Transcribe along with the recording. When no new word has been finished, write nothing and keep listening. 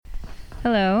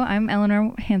Hello, I'm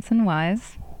Eleanor Hanson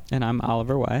Wise, And I'm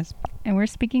Oliver Wise. and we're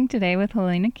speaking today with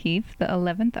Helena Keeffe, the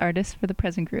 11th artist for the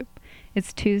present group.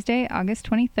 It's Tuesday, August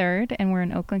 23rd, and we're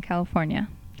in Oakland, California.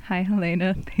 Hi,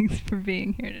 Helena. Thanks for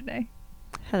being here today.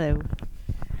 Hello.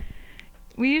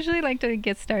 We usually like to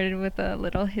get started with a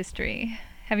little history.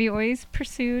 Have you always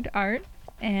pursued art?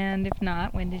 And if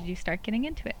not, when did you start getting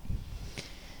into it?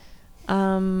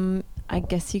 I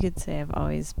guess you could say I've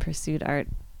always pursued art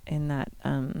in that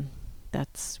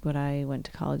that's what I went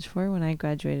to college for when I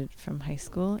graduated from high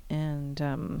school,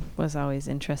 and was always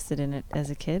interested in it as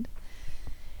a kid.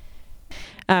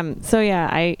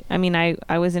 I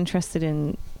was interested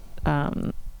in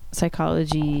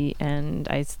psychology, and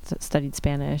I studied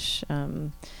Spanish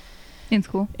In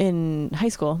school? in high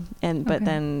school, but Okay.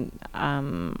 then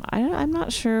I'm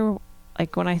not sure.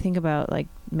 Like when I think about like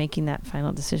making that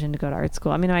final decision to go to art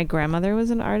school, I mean, my grandmother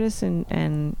was an artist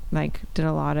and like did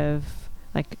a lot of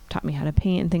like taught me how to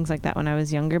paint and things like that when I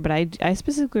was younger. But I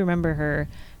specifically remember her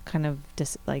kind of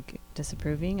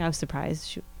disapproving. I was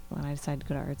surprised when I decided to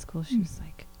go to art school. She was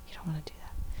like, "You don't want to do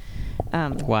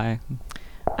that." Why?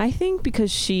 I think because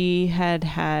she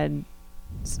had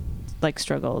like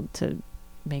struggled to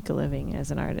make a living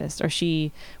as an artist, or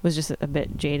she was just a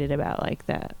bit jaded about like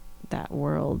that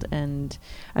world. And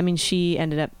I mean, she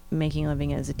ended up making a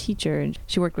living as a teacher.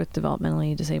 She worked with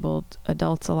developmentally disabled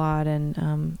adults a lot,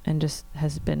 and just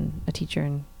has been a teacher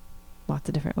in lots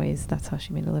of different ways. That's how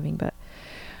she made a living. But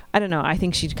I don't know, I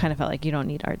think she kind of felt like you don't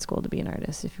need art school to be an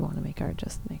artist. If you want to make art,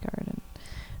 just make art.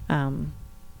 And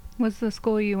Was the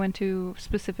school you went to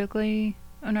specifically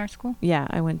an art school? yeah,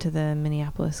 I went to the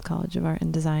Minneapolis College of Art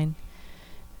and Design.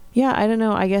 Yeah, I don't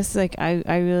know, I guess like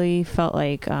I really felt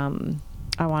like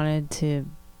I wanted to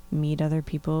meet other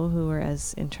people who were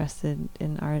as interested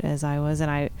in art as I was. And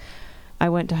I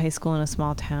went to high school in a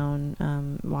small town,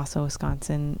 Wausau,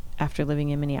 Wisconsin, after living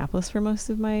in Minneapolis for most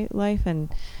of my life.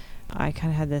 And I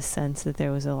kind of had this sense that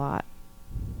there was a lot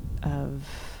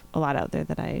out there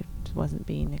that I wasn't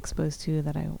being exposed to,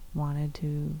 that I wanted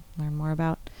to learn more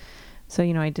about. So,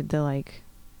 I did the like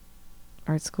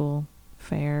art school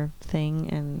fair thing,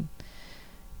 and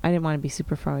I didn't want to be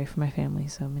super far away from my family,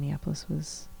 so Minneapolis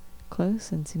was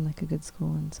close and seemed like a good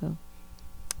school. And so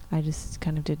I just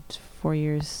kind of did 4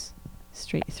 years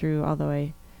straight through, although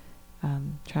I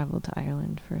traveled to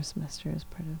Ireland for a semester as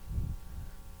part of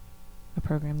a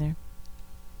program there.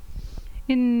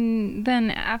 In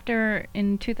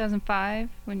 2005,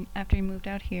 after you moved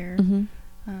out here,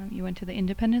 you went to the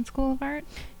Independent School of Art.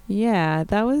 Yeah,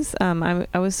 that was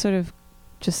I was sort of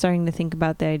just starting to think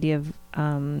about the idea of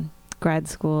grad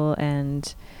school,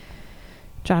 and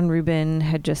John Rubin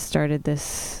had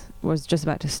was just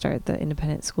about to start the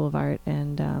Independent School of Art,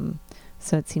 and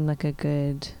so it seemed like a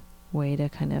good way to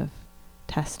kind of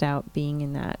test out being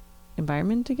in that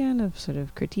environment again of sort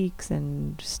of critiques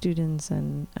and students,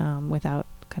 and without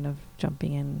kind of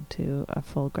jumping into a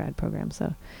full grad program.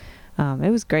 So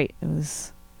it was great. It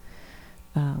was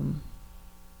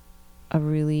a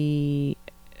really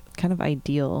kind of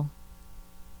ideal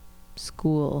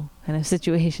school kind of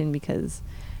situation, because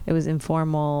it was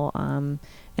informal, and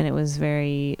it was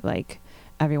very like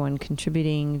everyone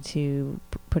contributing to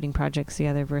putting projects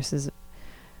together, versus,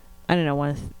 I don't know, one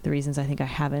of the reasons I think I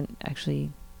haven't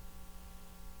actually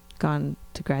gone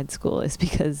to grad school is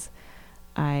because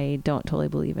I don't totally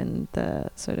believe in the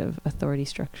sort of authority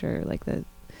structure, like the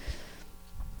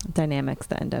dynamics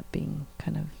that end up being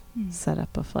kind of set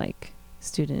up of like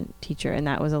student teacher, and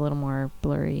that was a little more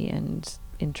blurry and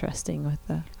interesting with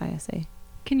the ISA.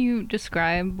 Can you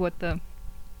describe what the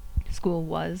school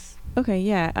was? Okay,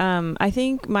 yeah. I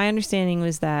think my understanding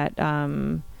was that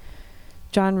John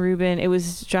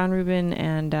Rubin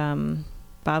and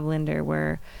Bob Linder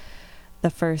were the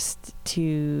first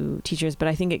two teachers, but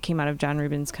I think it came out of John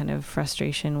Rubin's kind of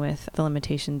frustration with the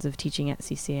limitations of teaching at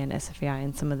CCA and SFAI,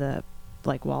 and some of the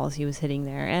like walls he was hitting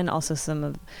there, and also some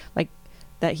of like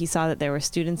that he saw that there were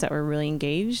students that were really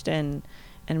engaged and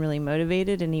really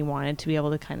motivated, and he wanted to be able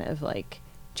to kind of like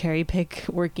cherry pick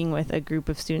working with a group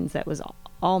of students that was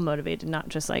all motivated, not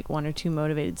just like one or two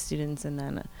motivated students and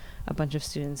then a bunch of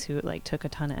students who like took a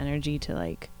ton of energy to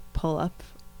like pull up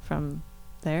from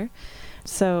there.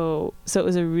 So it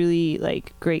was a really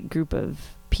like great group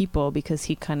of people, because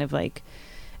he kind of like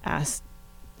asked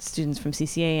students from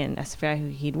CCA and SFI who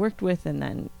he'd worked with, and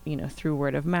then through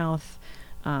word of mouth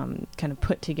kind of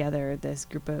put together this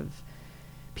group of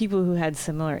people who had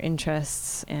similar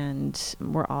interests and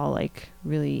were all like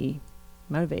really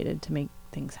motivated to make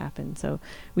things happen. So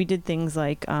we did things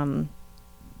like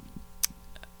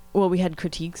well, we had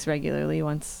critiques regularly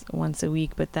once a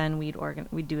week, but then we'd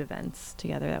do events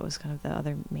together. That was kind of the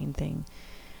other main thing.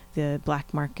 The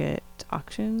black market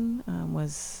auction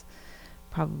was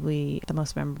probably the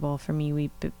most memorable for me.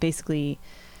 We basically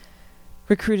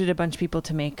recruited a bunch of people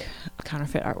to make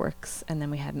counterfeit artworks, and then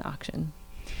we had an auction.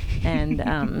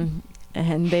 And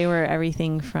and they were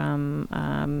everything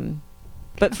from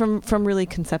really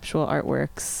conceptual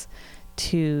artworks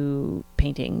to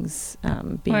paintings.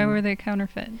 Why were they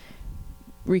counterfeit?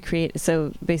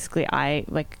 So basically I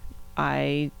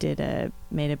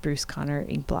made a Bruce Conner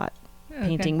inkblot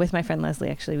painting with my friend Leslie.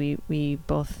 Actually, we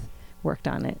both worked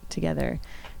on it together.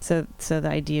 So the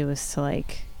idea was to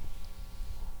like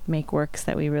make works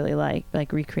that we really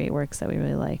like recreate works that we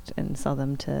really liked and sell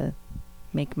them to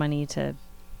make money to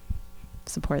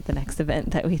support the next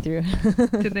event that we threw.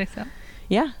 Did they sell?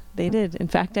 Yeah, they did. In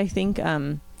fact, I think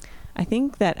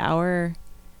that our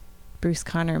Bruce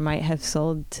Conner might have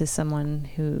sold to someone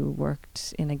who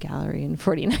worked in a gallery in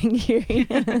 49 Geary.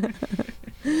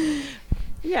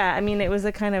 Yeah, I mean, it was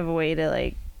a kind of a way to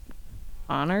like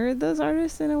honor those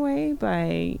artists in a way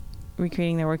by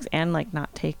recreating their works and like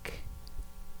not take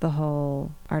the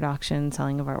whole art auction,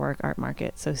 selling of artwork, art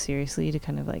market so seriously, to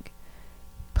kind of like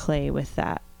play with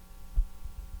that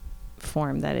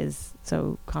form that is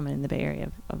so common in the Bay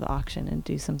Area of the auction and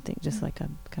do something just like a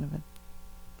kind of a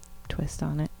twist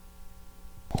on it.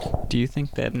 Do you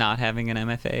think that not having an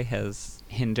MFA has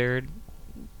hindered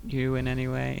you in any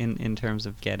way in terms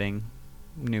of getting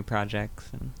new projects?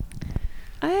 And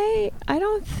I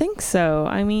don't think so.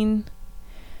 I mean,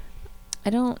 I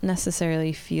don't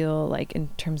necessarily feel like in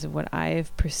terms of what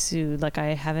I've pursued, like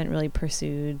I haven't really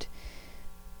pursued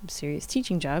serious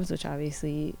teaching jobs, which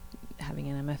obviously having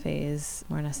an MFA is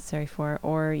more necessary for,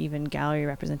 or even gallery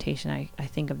representation. I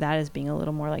think of that as being a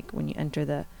little more like when you enter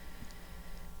the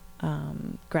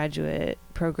graduate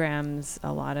programs,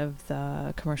 a lot of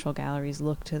the commercial galleries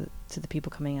look to the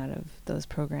people coming out of those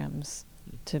programs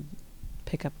to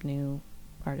pick up new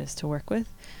artists to work with,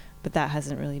 but that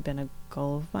hasn't really been a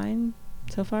goal of mine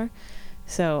so far.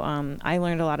 So I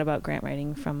learned a lot about grant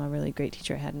writing from a really great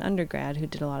teacher I had in undergrad who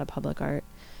did a lot of public art,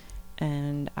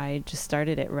 and I just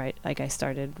started it I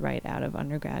started right out of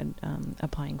undergrad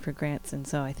applying for grants. And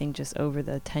so I think just over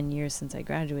the 10 years since I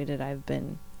graduated, I've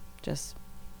been just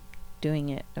doing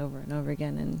it over and over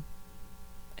again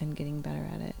and getting better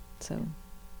at it. So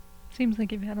seems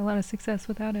like you've had a lot of success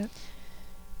without it.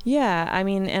 Yeah, I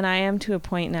mean, and I am to a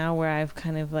point now where I've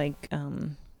kind of like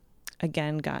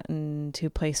again gotten to a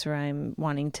place where I'm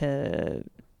wanting to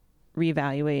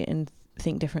reevaluate and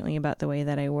think differently about the way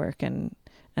that I work, and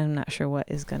I'm not sure what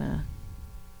is gonna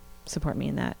support me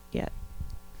in that yet.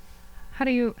 How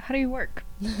do you work?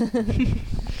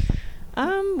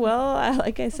 Well,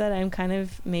 like I said, I'm kind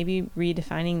of maybe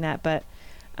redefining that, but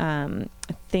I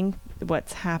think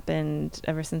what's happened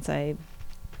ever since I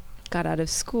got out of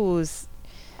school is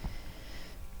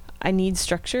I need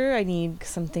structure. I need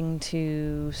something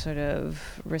to sort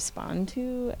of respond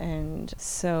to. And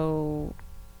so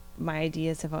my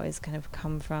ideas have always kind of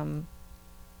come from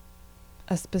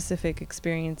a specific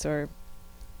experience or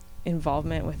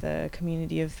involvement with a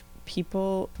community of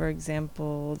people. For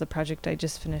example, the project I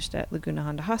just finished at Laguna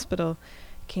Honda Hospital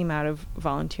came out of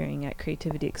volunteering at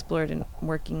Creativity Explored and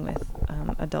working with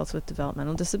adults with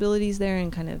developmental disabilities there,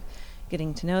 and kind of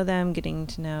getting to know them, getting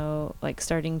to know, like,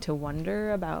 starting to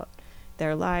wonder about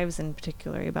their lives, and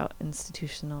particularly about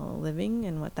institutional living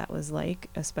and what that was like,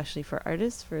 especially for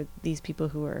artists, for these people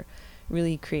who were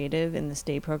really creative in this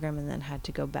day program and then had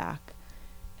to go back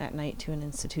at night to an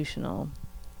institutional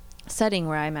setting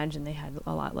where I imagine they had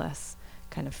a lot less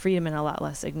kind of freedom and a lot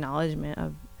less acknowledgement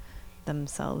of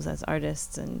themselves as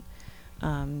artists. And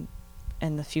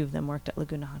the few of them worked at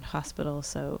Laguna Honda Hospital,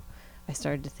 so I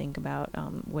started to think about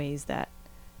ways that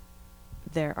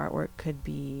their artwork could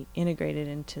be integrated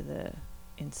into the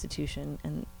institution,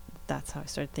 and that's how I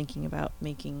started thinking about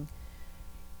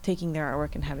taking their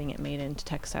artwork and having it made into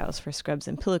textiles for scrubs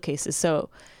and pillowcases. So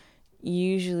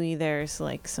usually there's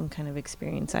like some kind of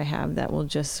experience I have that will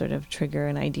just sort of trigger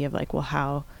an idea of like, well,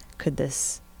 how could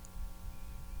this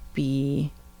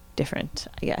be different,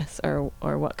 I guess, or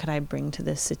what could I bring to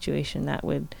this situation that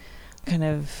would kind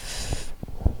of,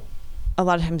 a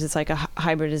lot of times it's like a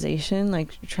hybridization,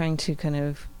 like trying to kind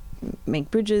of make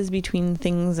bridges between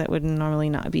things that would normally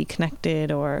not be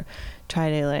connected, or try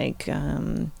to like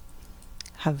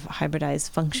have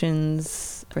hybridized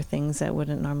functions for things that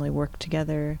wouldn't normally work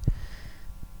together.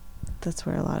 That's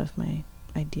where a lot of my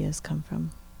ideas come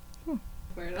from.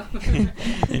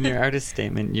 In your artist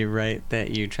statement, you write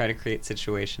that you try to create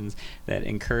situations that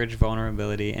encourage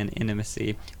vulnerability and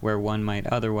intimacy where one might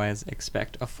otherwise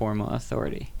expect a formal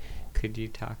authority. Could you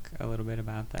talk a little bit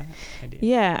about that idea?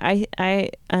 Yeah,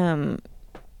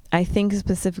 I think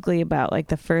specifically about like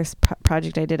the first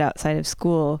project I did outside of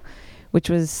school, which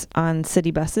was on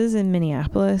city buses in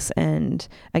Minneapolis. And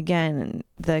again,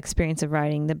 the experience of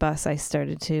riding the bus, I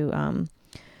started to,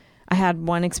 I had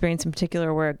one experience in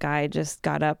particular where a guy just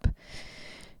got up.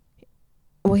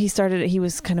 Well, he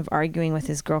was kind of arguing with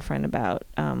his girlfriend about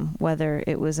whether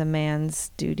it was a man's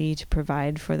duty to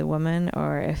provide for the woman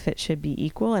or if it should be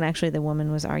equal. And actually the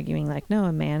woman was arguing like, no,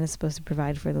 a man is supposed to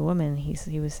provide for the woman.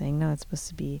 He was saying, no, it's supposed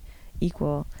to be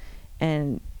equal.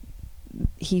 And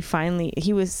he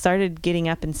started getting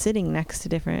up and sitting next to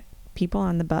different people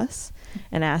on the bus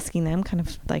and asking them, kind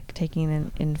of like taking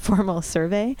an informal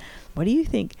survey. What do you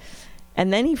think?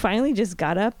 And then he finally just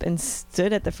got up and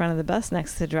stood at the front of the bus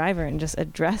next to the driver and just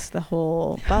addressed the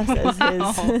whole bus as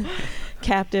his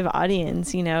captive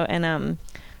audience, you know. And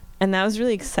that was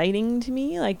really exciting to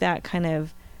me, like that kind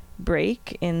of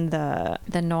break in the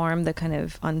norm, the kind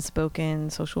of unspoken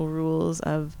social rules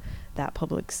of that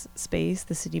public space,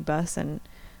 the city bus. And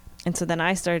so then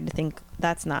I started to think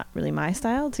that's not really my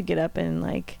style, to get up and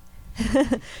like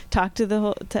talk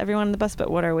to everyone on the bus,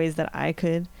 but what are ways that I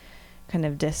could kind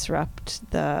of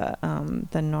disrupt the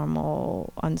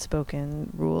normal unspoken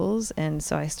rules. And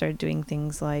so I started doing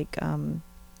things like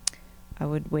I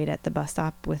would wait at the bus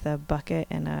stop with a bucket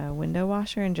and a window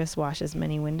washer and just wash as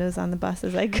many windows on the bus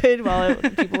as I could while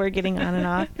people were getting on and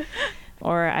off.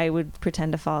 Or I would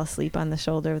pretend to fall asleep on the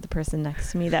shoulder of the person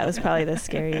next to me. That was probably the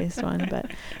scariest one.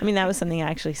 But I mean, that was something I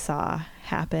actually saw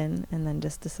happen and then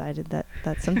just decided that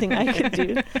that's something I could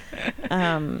do.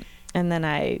 And then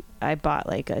I bought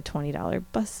like a $20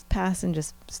 bus pass and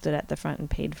just stood at the front and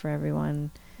paid for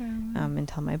everyone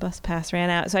until my bus pass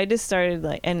ran out. So I just started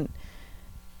like, and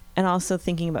also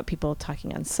thinking about people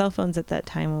talking on cell phones at that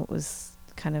time, it was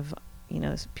kind of, you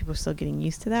know, people were still getting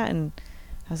used to that. And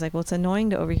I was like, well, it's annoying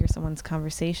to overhear someone's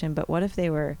conversation, but what if they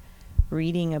were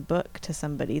reading a book to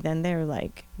somebody? Then they're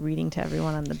like reading to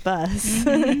everyone on the bus,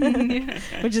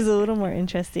 which is a little more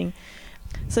interesting.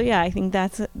 So yeah, I think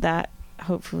that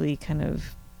hopefully kind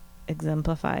of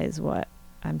exemplifies what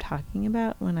I'm talking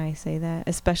about when I say that.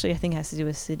 Especially I think it has to do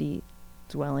with city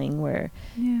dwelling, where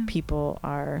people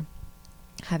are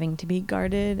having to be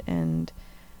guarded and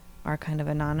are kind of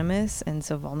anonymous, and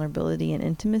so vulnerability and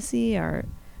intimacy are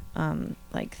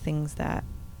like things that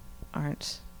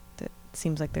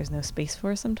seems like there's no space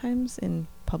for sometimes in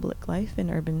public life in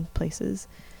urban places.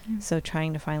 So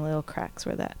trying to find little cracks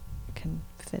where that can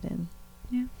fit in.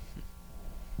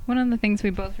 One of the things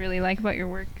we both really like about your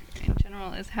work in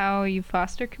general is how you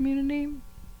foster community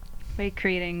by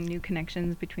creating new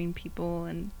connections between people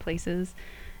and places.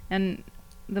 And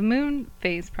the Moon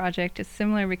Phase project is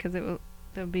similar because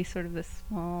there'll be sort of this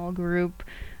small group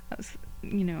of,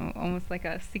 you know, almost like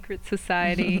a secret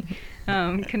society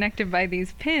connected by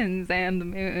these pins and the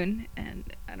moon.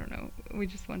 And I don't know, we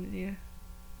just wanted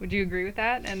would you agree with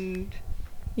that? And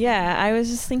yeah, I was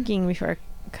just thinking before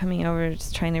coming over,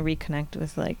 just trying to reconnect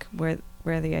with like where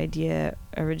the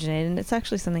originated. And it's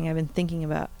actually something I've been thinking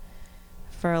about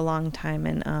for a long time.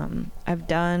 And I've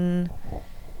done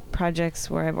projects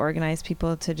where I've organized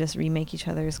people to just remake each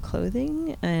other's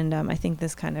clothing. And I think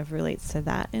this kind of relates to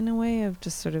that in a way of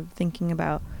just sort of thinking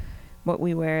about what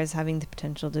we wear as having the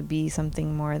potential to be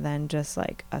something more than just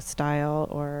like a style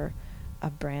or a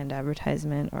brand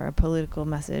advertisement or a political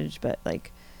message. But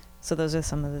like, so those are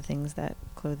some of the things that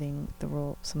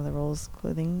some of the roles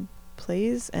clothing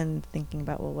plays, and thinking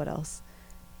about, well, what else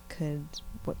could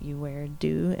what you wear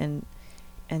do, and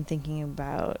thinking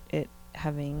about it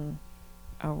having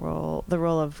the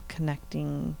role of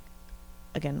connecting,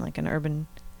 again, like an urban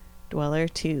dweller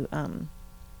to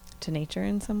nature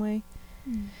in some way,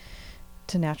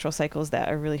 to natural cycles that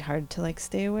are really hard to like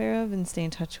stay aware of and stay in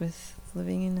touch with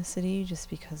living in a city, just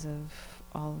because of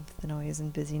all of the noise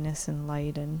and busyness and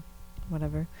light and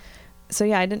whatever. So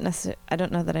yeah, I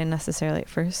don't know that I necessarily at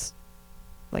first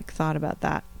like thought about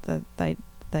that, the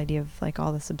idea of like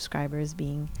all the subscribers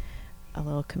being a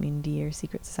little community or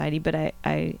secret society, but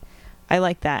I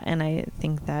like that, and I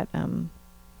think that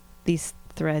these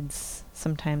threads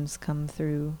sometimes come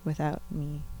through without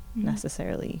me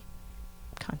necessarily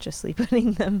consciously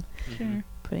putting them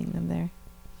there.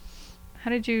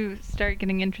 How did you start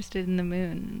getting interested in the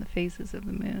moon and the phases of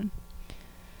the moon?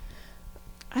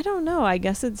 I don't know. I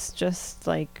guess it's just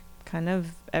like kind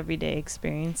of everyday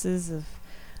experiences of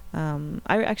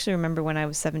I actually remember when I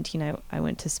was 17, I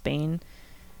went to Spain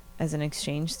as an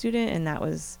exchange student, and that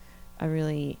was a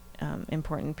really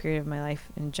important period of my life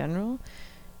in general.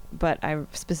 But I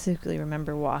specifically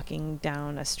remember walking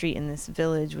down a street in this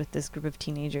village with this group of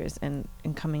teenagers and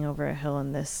coming over a hill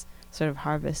in this sort of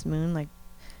harvest moon, like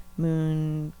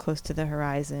moon close to the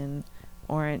horizon,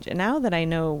 orange. And now that I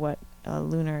know what a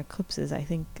lunar eclipse is, I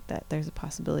think that there's a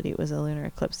possibility it was a lunar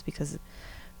eclipse, because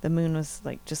the moon was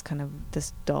like just kind of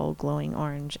this dull glowing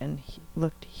orange and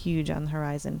looked huge on the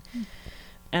horizon.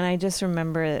 And I just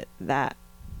remember that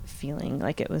feeling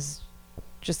like it was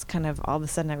just kind of all of a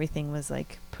sudden everything was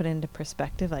like put into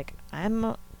perspective. Like,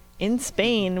 I'm in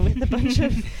Spain with a bunch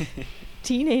of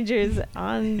teenagers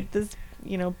on this,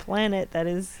 planet that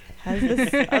has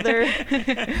this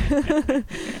other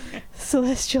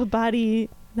celestial body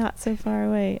not so far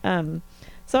away.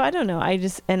 So I don't know.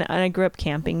 And I grew up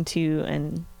camping too,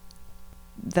 and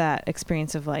that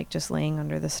experience of like just laying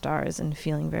under the stars and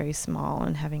feeling very small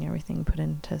and having everything put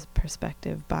into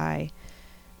perspective by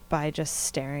just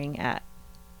staring at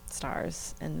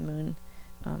stars and the moon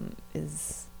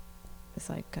is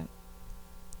like a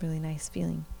really nice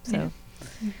feeling.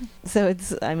 So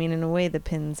it's, I mean, in a way the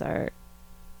pins are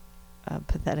a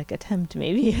pathetic attempt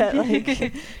maybe at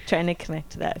like trying to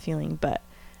connect to that feeling, but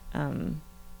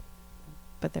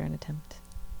they're an attempt.